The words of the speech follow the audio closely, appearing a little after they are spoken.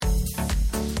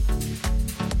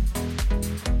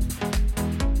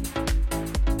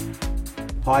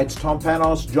Hi, it's Tom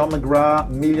Panos, John McGrath,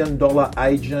 $1 Million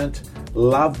Agent.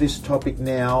 Love this topic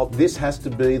now. This has to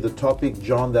be the topic,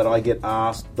 John, that I get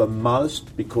asked the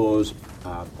most because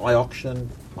I auction.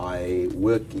 I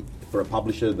work for a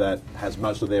publisher that has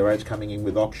most of their ads coming in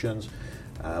with auctions.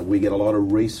 We get a lot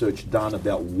of research done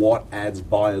about what ads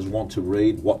buyers want to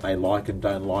read, what they like and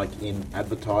don't like in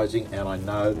advertising, and I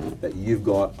know that you've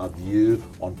got a view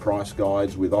on price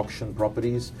guides with auction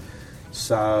properties.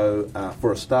 So,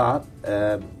 for a start,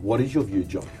 what is your view,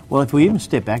 John? Well, if we even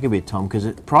step back a bit, Tom, because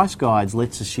price guides,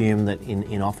 let's assume that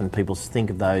in often people think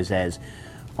of those as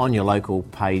on your local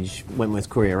page, Wentworth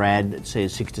Courier ad, it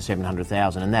says 600,000 to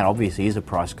 700,000, and that obviously is a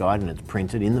price guide and it's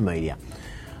printed in the media.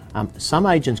 Some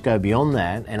agents go beyond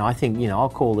that, and I think, I'll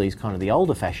call these kind of the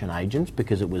older fashion agents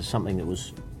because it was something that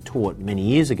was taught many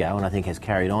years ago and I think has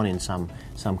carried on in some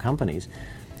companies,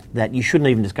 that you shouldn't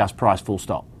even discuss price full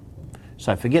stop.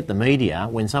 So forget the media.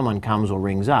 When someone comes or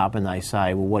rings up and they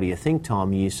say, well, what do you think,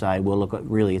 Tom? You say, well, look,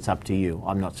 really, it's up to you.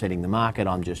 I'm not setting the market.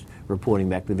 I'm just reporting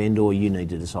back to the vendor. You need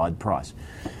to decide price.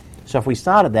 So if we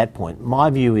start at that point, my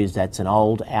view is that's an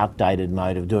old, outdated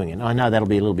mode of doing it. And I know that'll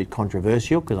be a little bit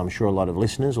controversial because I'm sure a lot of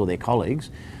listeners or their colleagues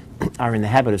are in the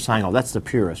habit of saying, oh, that's the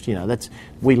purist.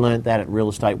 We learnt that at Real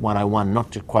Estate 101,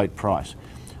 not to quote price.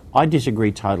 I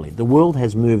disagree totally. The world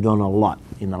has moved on a lot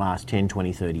in the last 10,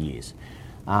 20, 30 years.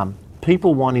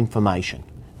 People want information.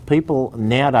 People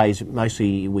nowadays,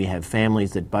 mostly we have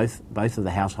families that both of the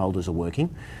householders are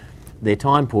working. They're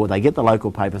time poor. They get the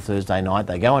local paper Thursday night.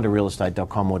 They go onto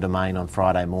realestate.com or Domain on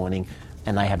Friday morning,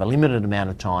 and they have a limited amount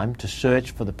of time to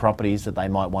search for the properties that they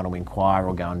might want to inquire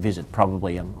or go and visit,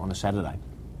 probably on a Saturday.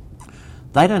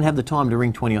 They don't have the time to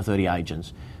ring 20 or 30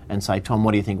 agents and say, Tom,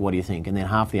 what do you think? What do you think? And then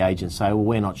half the agents say, well,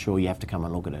 we're not sure. You have to come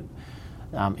and look at it.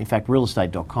 In fact,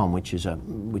 realestate.com, which is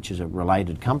a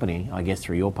related company, I guess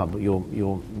through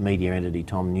your media entity,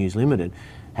 Tom News Limited,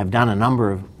 have done a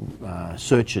number of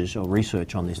searches or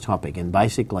research on this topic, and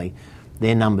basically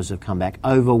their numbers have come back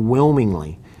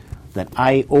overwhelmingly that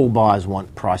A, all buyers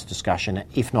want price discussion,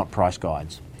 if not price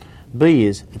guides. B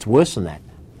is, it's worse than that.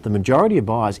 The majority of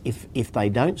buyers, if they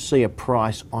don't see a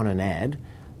price on an ad,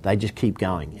 they just keep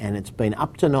going, and it's been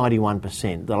up to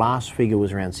 91%. The last figure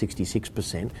was around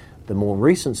 66%. The more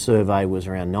recent survey was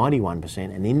around 91%,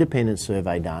 an independent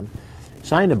survey done,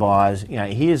 saying to buyers,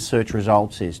 here's search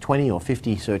results, there's 20 or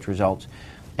 50 search results,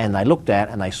 and they looked at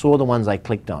and they saw the ones they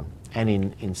clicked on. And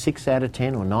in 6 out of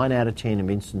 10 or 9 out of 10 of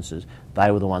instances,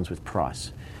 they were the ones with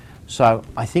price. So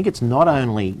I think it's not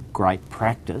only great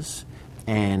practice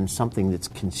and something that's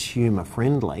consumer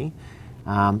friendly,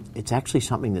 it's actually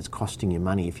something that's costing you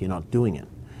money if you're not doing it.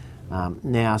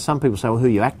 Now, some people say, well, who are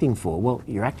you acting for? Well,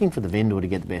 you're acting for the vendor to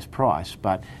get the best price,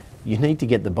 but you need to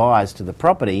get the buyers to the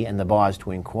property and the buyers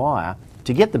to inquire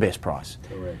to get the best price.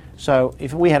 Correct. So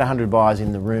if we had 100 buyers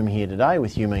in the room here today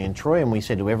with you, me and Troy, and we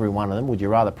said to every one of them, would you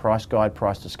rather price guide,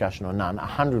 price discussion or none?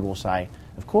 100 will say,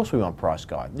 of course we want price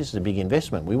guide. This is a big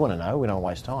investment. We want to know. We don't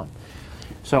waste time.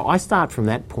 So I start from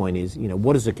that point is,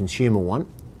 what does the consumer want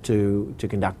to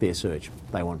conduct their search?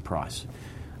 They want price.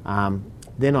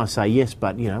 Then I say, yes,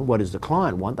 but, what does the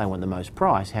client want? They want the most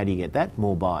price. How do you get that?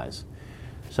 More buyers.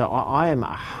 So I am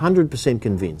 100%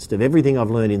 convinced of everything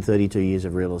I've learned in 32 years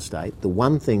of real estate. The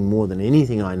one thing more than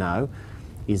anything I know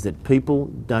is that people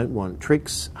don't want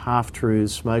tricks,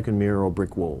 half-truths, smoke and mirror or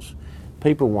brick walls.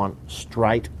 People want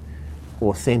straight,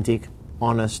 authentic,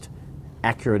 honest,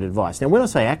 accurate advice. Now, when I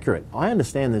say accurate, I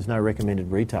understand there's no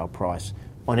recommended retail price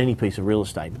on any piece of real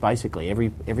estate. Basically,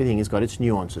 everything has got its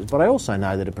nuances. But I also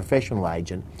know that a professional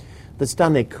agent that's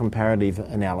done their comparative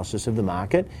analysis of the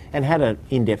market and had an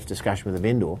in-depth discussion with the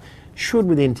vendor should,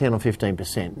 within 10 or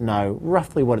 15%, know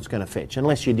roughly what it's going to fetch,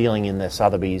 unless you're dealing in the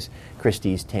Sotheby's,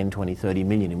 Christie's 10, 20, 30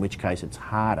 million, in which case it's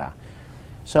harder.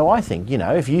 So I think,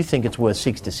 if you think it's worth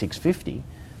 6 to 650,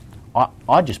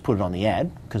 I just put it on the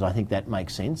ad because I think that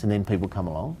makes sense, and then people come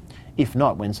along. If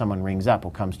not, when someone rings up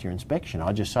or comes to your inspection,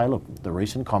 I just say, look, the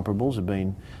recent comparables have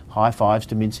been high 5s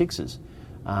to mid 6s.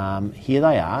 Here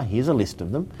they are. Here's a list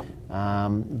of them.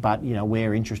 But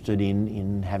we're interested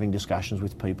in having discussions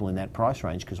with people in that price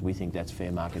range because we think that's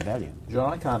fair market value.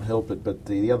 John, I can't help it, but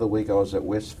the other week I was at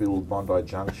Westfield Bondi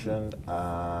Junction.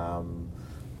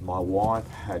 My wife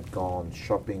had gone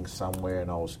shopping somewhere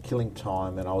and I was killing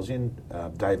time, and I was in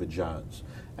David Jones,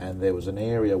 and there was an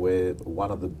area where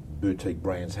one of the boutique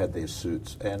brands had their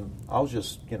suits, and I was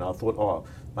just, I thought, oh,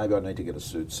 maybe I need to get a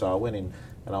suit. So I went in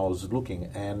and I was looking,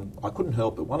 and I couldn't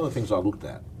help it. One of the things I looked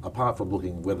at, apart from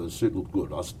looking whether the suit looked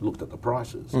good, I looked at the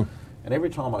prices. And every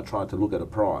time I tried to look at a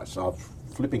price, I was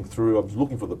flipping through, I was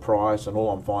looking for the price, and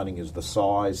all I'm finding is the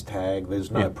size tag.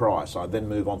 There's no price. I then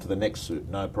move on to the next suit,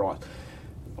 no price.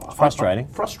 Frustrating.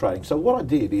 Frustrating. So what I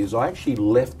did is I actually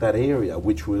left that area,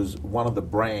 which was one of the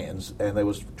brands, and there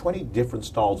was 20 different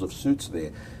styles of suits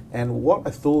there. And what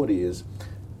I thought is,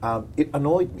 it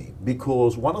annoyed me,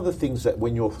 because one of the things that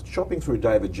when you're shopping through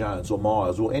David Jones or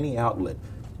Myers or any outlet,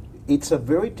 it's a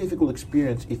very difficult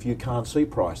experience if you can't see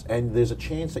price, and there's a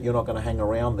chance that you're not going to hang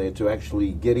around there to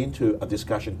actually get into a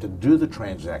discussion to do the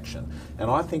transaction. And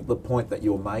I think the point that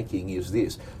you're making is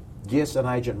this. Yes, an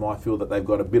agent might feel that they've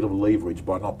got a bit of leverage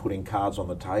by not putting cards on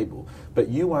the table, but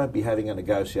you won't be having a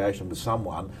negotiation with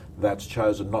someone that's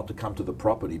chosen not to come to the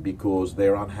property because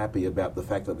they're unhappy about the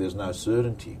fact that there's no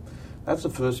certainty. That's the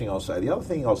first thing I'll say. The other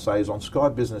thing I'll say is on Sky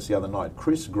Business the other night,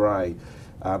 Chris Gray,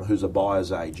 who's a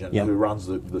buyer's agent, who runs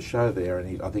the show there,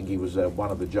 and I think he was one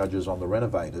of the judges on The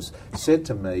Renovators, said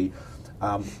to me,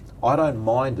 I don't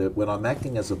mind it when I'm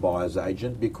acting as a buyer's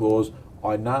agent, because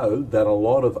I know that a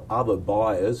lot of other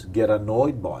buyers get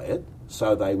annoyed by it,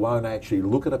 so they won't actually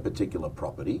look at a particular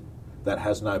property that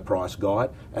has no price guide,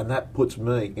 and that puts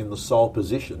me in the sole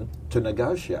position to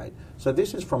negotiate. So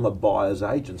this is from a buyer's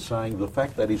agent saying the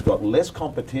fact that he's got less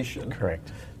competition.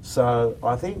 Correct. So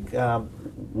I think it's a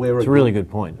really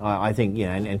good point. I think,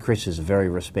 and Chris is a very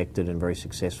respected and very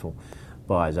successful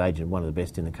buyer's agent, one of the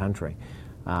best in the country.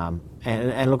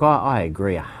 And look, I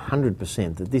agree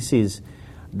 100% that this is,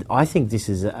 I think this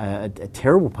is a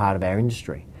terrible part of our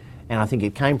industry. And I think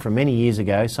it came from many years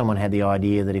ago. Someone had the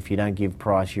idea that if you don't give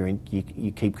price, you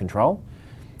keep control,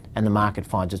 and the market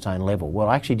finds its own level. Well,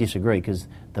 I actually disagree, because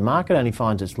the market only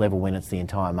finds its level when it's the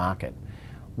entire market.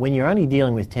 When you're only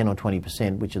dealing with 10 or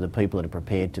 20%, which are the people that are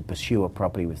prepared to pursue a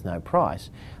property with no price,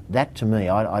 that to me,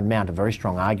 I'd mount a very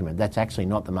strong argument. That's actually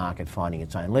not the market finding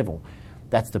its own level.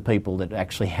 That's the people that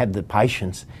actually had the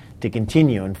patience to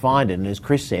continue and find it. And as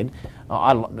Chris said,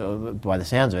 by the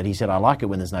sounds of it, he said, I like it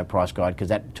when there's no price guide, because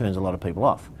that turns a lot of people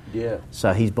off. Yeah.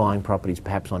 So he's buying properties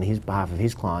perhaps on his behalf of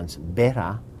his clients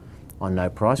better on no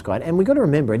price guide. And we've got to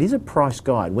remember, it is a price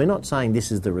guide. We're not saying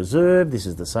this is the reserve, this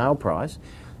is the sale price.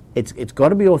 It's got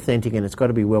to be authentic, and it's got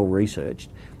to be well researched.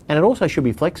 And it also should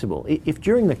be flexible. If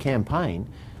during the campaign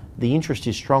the interest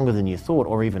is stronger than you thought,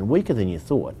 or even weaker than you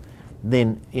thought,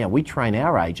 then we train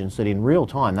our agents that in real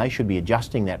time they should be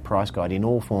adjusting that price guide in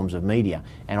all forms of media,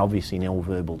 and obviously in all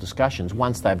verbal discussions,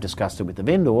 once they've discussed it with the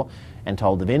vendor and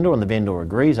told the vendor, and the vendor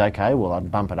agrees, okay, well, I'd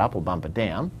bump it up or bump it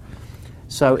down.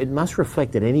 So it must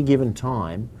reflect at any given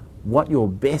time what your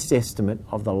best estimate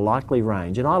of the likely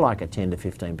range, and I like a 10 to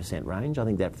 15% range. I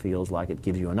think that feels like it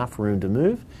gives you enough room to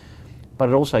move, but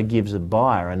it also gives the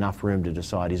buyer enough room to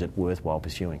decide, is it worthwhile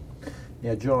pursuing.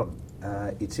 Now, John,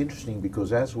 it's interesting,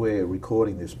 because as we're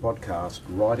recording this podcast,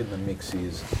 right in the mix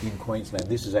is, in Queensland,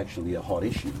 this is actually a hot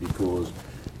issue, because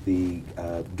the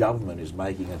government is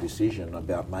making a decision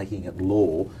about making it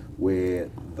law where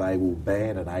they will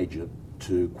ban an agent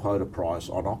to quote a price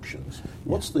on auctions.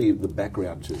 What's the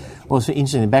background to that? Well, so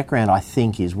interesting. The background, I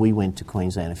think, is we went to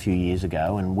Queensland a few years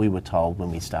ago, and we were told when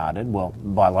we started, well,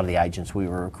 by a lot of the agents we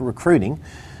were recruiting,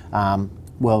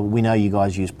 well, we know you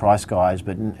guys use price guides,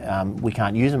 but we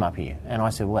can't use them up here. And I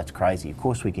said, well, that's crazy. Of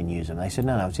course we can use them. They said,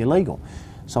 no, it's illegal.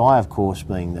 So I, of course,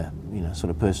 being the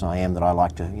sort of person I am that I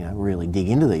like to really dig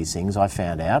into these things, I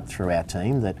found out through our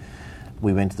team that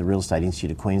we went to the Real Estate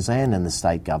Institute of Queensland and the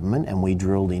state government, and we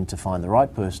drilled in to find the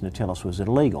right person to tell us, was it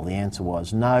illegal? The answer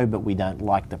was no, but we don't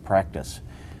like the practice.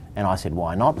 And I said,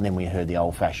 why not? And then we heard the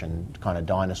old-fashioned kind of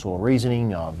dinosaur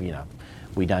reasoning of,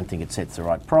 we don't think it sets the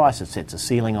right price, it sets a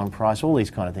ceiling on price, all these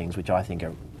kind of things, which I think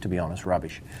are, to be honest,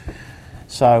 rubbish.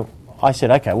 So I said,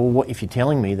 okay, well, if you're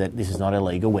telling me that this is not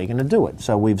illegal, we're going to do it.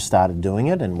 So we've started doing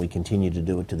it, and we continue to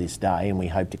do it to this day, and we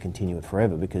hope to continue it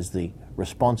forever, because the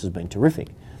response has been terrific.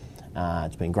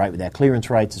 It's been great with our clearance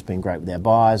rates, it's been great with our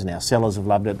buyers, and our sellers have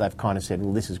loved it. They've kind of said,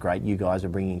 well, this is great, you guys are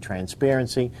bringing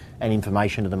transparency and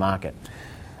information to the market.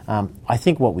 I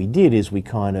think what we did is we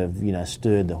kind of,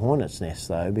 stirred the hornet's nest,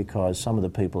 though, because some of the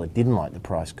people that didn't like the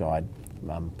price guide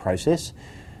process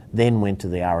then went to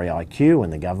the REIQ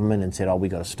and the government and said, oh, we've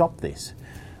got to stop this.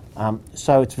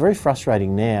 So it's very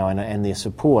frustrating now, and their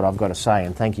support, I've got to say,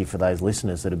 and thank you for those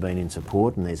listeners that have been in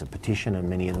support, and there's a petition, and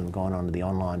many of them have gone on to the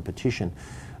online petition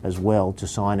as well to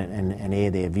sign it and air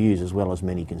their views, as well as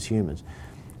many consumers.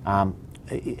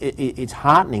 It's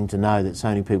heartening to know that so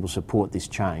many people support this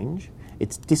change.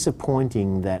 It's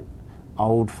disappointing that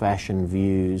old-fashioned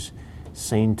views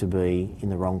seem to be in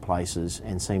the wrong places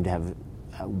and seem to have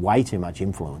way too much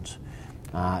influence.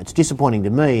 It's disappointing to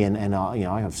me, and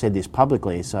I have said this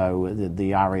publicly. So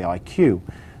the REIQ,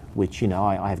 which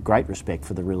I have great respect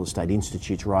for the real estate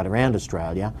institutes right around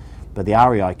Australia, but the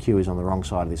REIQ is on the wrong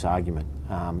side of this argument.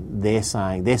 They're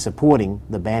saying they're supporting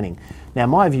the banning. Now,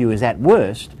 my view is, at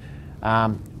worst,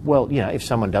 Well, if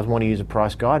someone does want to use a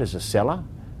price guide as a seller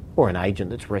or an agent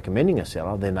that's recommending a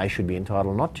seller, then they should be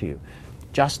entitled not to.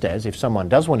 Just as if someone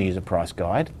does want to use a price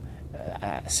guide,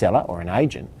 a seller or an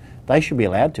agent, they should be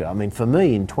allowed to. I mean, for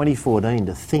me, in 2014,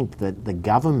 to think that the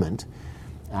government,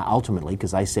 ultimately,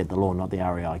 because they set the law, not the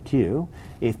REIQ,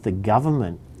 if the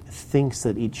government thinks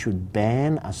that it should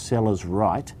ban a seller's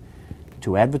right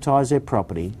to advertise their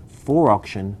property for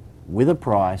auction with a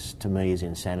price, to me, is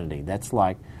insanity. That's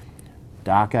like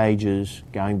dark ages,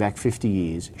 going back 50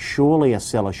 years. Surely a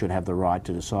seller should have the right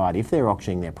to decide if they're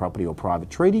auctioning their property or private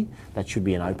treaty. That should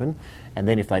be an open. And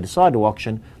then if they decide to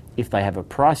auction, if they have a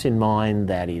price in mind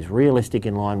that is realistic,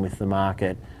 in line with the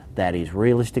market, that is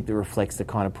realistic, that reflects the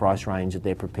kind of price range that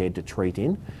they're prepared to treat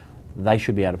in, they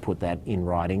should be able to put that in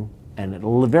writing. And at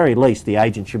the very least, the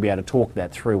agent should be able to talk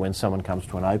that through when someone comes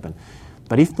to an open.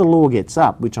 But if the law gets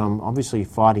up, which I'm obviously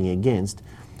fighting against,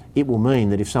 it will mean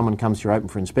that if someone comes to your open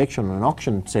for inspection on an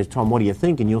auction, says, Tom, what do you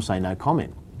think? And you'll say no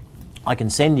comment. I can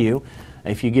send you,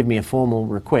 if you give me a formal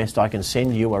request, I can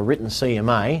send you a written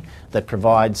CMA that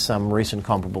provides some recent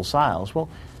comparable sales. Well,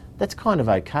 that's kind of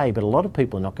okay, but a lot of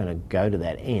people are not going to go to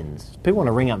that end. People want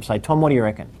to ring up and say, Tom, what do you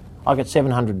reckon? I've got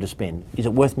 $700 to spend. Is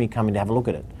it worth me coming to have a look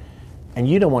at it? And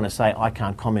you don't want to say, I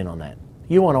can't comment on that.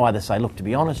 You want to either say, look, to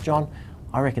be honest, John,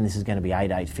 I reckon this is going to be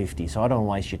 $850, so I don't want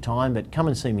to waste your time, but come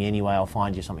and see me anyway, I'll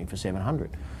find you something for $700.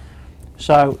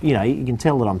 So, you can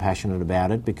tell that I'm passionate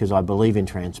about it because I believe in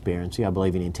transparency, I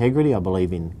believe in integrity, I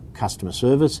believe in customer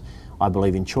service, I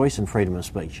believe in choice and freedom of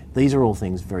speech. These are all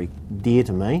things very dear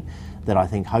to me that I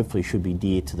think hopefully should be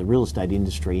dear to the real estate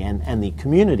industry and the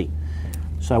community.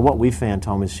 So what we've found,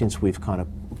 Tom, is since we've kind of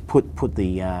put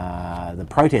the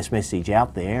protest message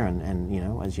out there, and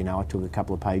as you know, I took a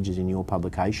couple of pages in your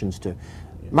publications to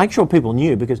make sure people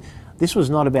knew, because this was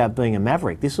not about being a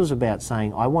maverick. This was about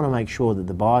saying, I want to make sure that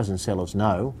the buyers and sellers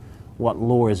know what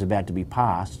law is about to be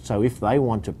passed, so if they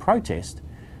want to protest,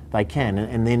 they can.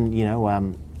 And then,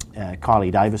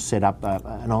 Kylie Davis set up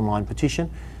an online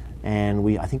petition,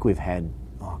 and I think we've had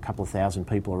a couple of thousand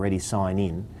people already sign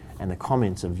in, and the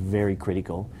comments are very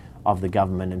critical of the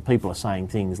government, and people are saying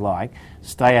things like,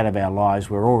 stay out of our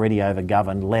lives, we're already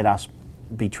overgoverned, let us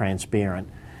be transparent,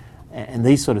 and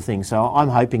these sort of things. So I'm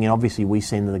hoping, and obviously we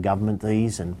send to the government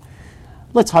these, and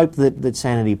let's hope that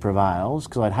sanity prevails,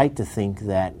 because I'd hate to think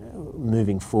that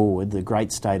moving forward the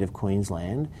great state of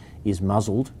Queensland is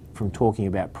muzzled from talking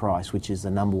about price, which is the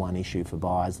number one issue for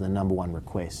buyers, the number one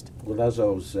request. Well, as I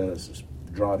was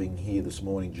driving here this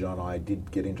morning, John, I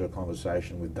did get into a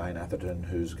conversation with Dane Atherton,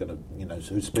 who's going to,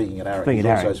 who's speaking at AREC. He's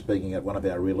also speaking at one of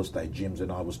our real estate gyms,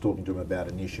 and I was talking to him about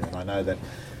an issue, and I know that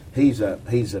he's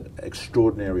an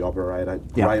extraordinary operator,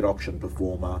 great auction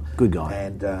performer, good guy,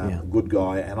 and good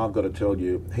guy. And I've got to tell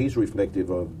you, he's reflective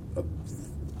of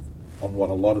on what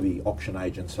a lot of the auction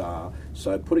agents are.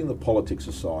 So putting the politics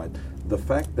aside, the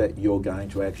fact that you're going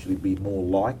to actually be more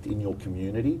liked in your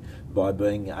community by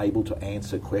being able to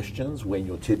answer questions when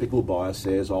your typical buyer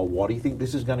says, oh, what do you think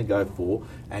this is going to go for?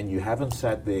 And you haven't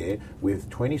sat there with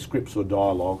 20 scripts or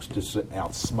dialogues to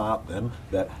outsmart them,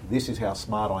 that this is how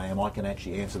smart I am, I can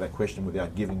actually answer that question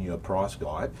without giving you a price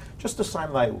guide. Just the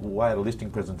same way at a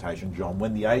listing presentation, John,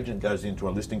 when the agent goes into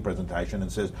a listing presentation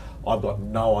and says, I've got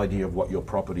no idea of what your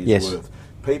property is worth.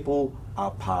 People are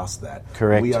past that.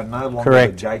 Correct. We are no longer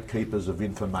the gatekeepers of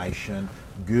information.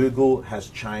 Google has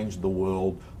changed the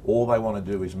world. All they want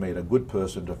to do is meet a good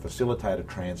person to facilitate a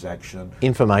transaction.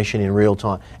 Information in real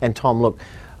time. And Tom, look,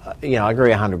 I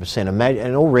agree 100%.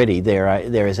 And already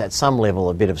there is at some level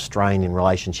a bit of strain in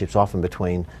relationships, often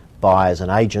between buyers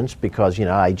and agents, because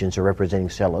agents are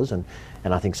representing sellers, and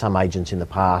I think some agents in the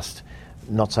past,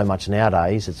 not so much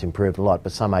nowadays, it's improved a lot,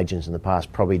 but some agents in the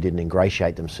past probably didn't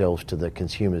ingratiate themselves to the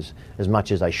consumers as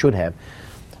much as they should have.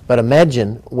 But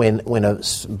imagine when a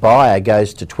buyer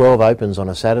goes to 12 opens on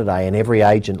a Saturday and every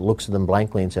agent looks at them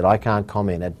blankly and said, I can't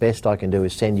comment, at best I can do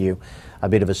is send you a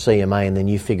bit of a CMA and then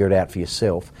you figure it out for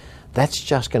yourself. That's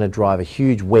just going to drive a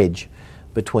huge wedge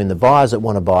between the buyers that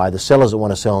want to buy, the sellers that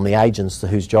want to sell, and the agents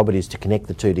whose job it is to connect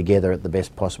the two together at the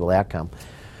best possible outcome.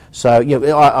 So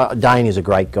Dane is a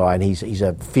great guy, and he's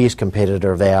a fierce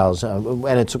competitor of ours, and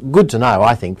it's good to know,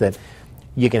 I think, that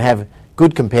you can have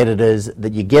good competitors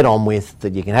that you get on with,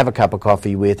 that you can have a cup of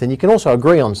coffee with, and you can also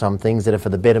agree on some things that are for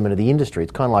the betterment of the industry.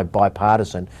 It's kind of like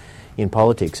bipartisan in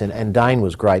politics, and Dane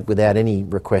was great without any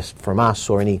request from us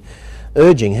or any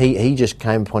urging. He just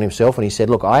came upon himself and he said,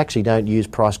 look, I actually don't use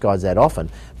price guides that often,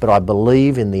 but I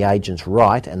believe in the agent's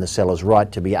right and the seller's right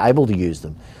to be able to use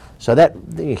them. So that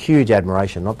huge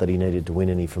admiration. Not that he needed to win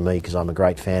any from me, because I'm a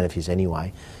great fan of his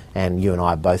anyway. And you and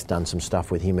I have both done some stuff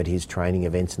with him at his training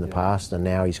events in the past, and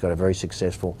now he's got a very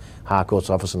successful Harcourts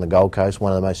office on the Gold Coast,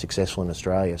 one of the most successful in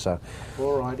Australia. So,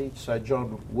 alrighty. So,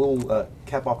 John, we'll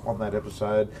cap off on that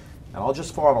episode, and I'll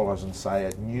just finalise and say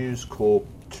at News Corp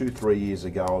 2-3 years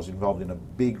ago, I was involved in a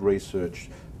big research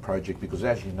project because,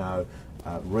 as you know,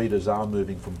 readers are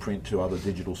moving from print to other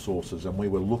digital sources, and we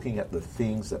were looking at the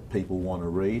things that people want to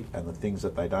read and the things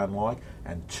that they don't like,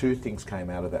 and two things came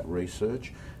out of that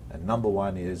research. And number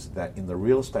one is that in the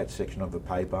real estate section of the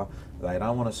paper, they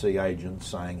don't want to see agents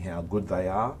saying how good they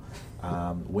are,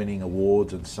 winning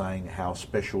awards and saying how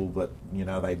special that, you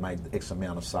know, they've made X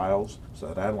amount of sales. So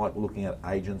they don't like looking at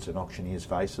agents and auctioneers'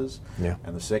 faces. Yeah.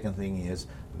 And the second thing is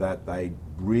that they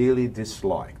really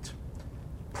disliked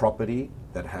property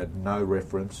that had no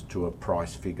reference to a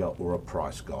price figure or a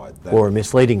price guide. Or a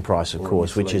misleading price, of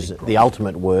course, which is the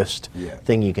ultimate worst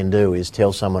thing you can do, is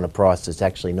tell someone a price that's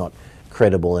actually not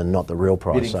credible and not the real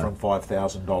price. Bidding from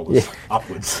 $5,000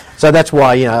 upwards. So that's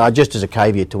why, you know, just as a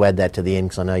caveat to add that to the end,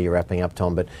 because I know you're wrapping up,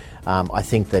 Tom, but I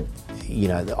think that, you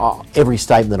know, every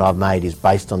statement that I've made is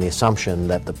based on the assumption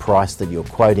that the price that you're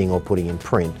quoting or putting in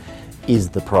print is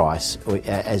the price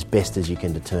as best as you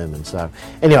can determine. So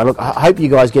anyway, look, I hope you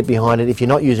guys get behind it. If you're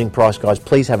not using Price Guides,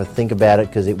 please have a think about it,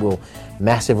 because it will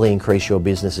massively increase your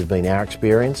business, has been our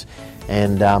experience.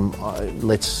 And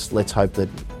let's hope that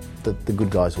the good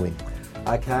guys win.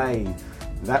 Okay,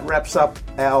 that wraps up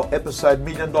our episode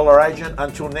 $1 Million Agent.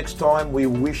 Until next time, we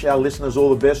wish our listeners all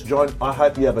the best. John, I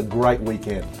hope you have a great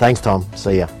weekend. Thanks, Tom.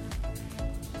 See ya.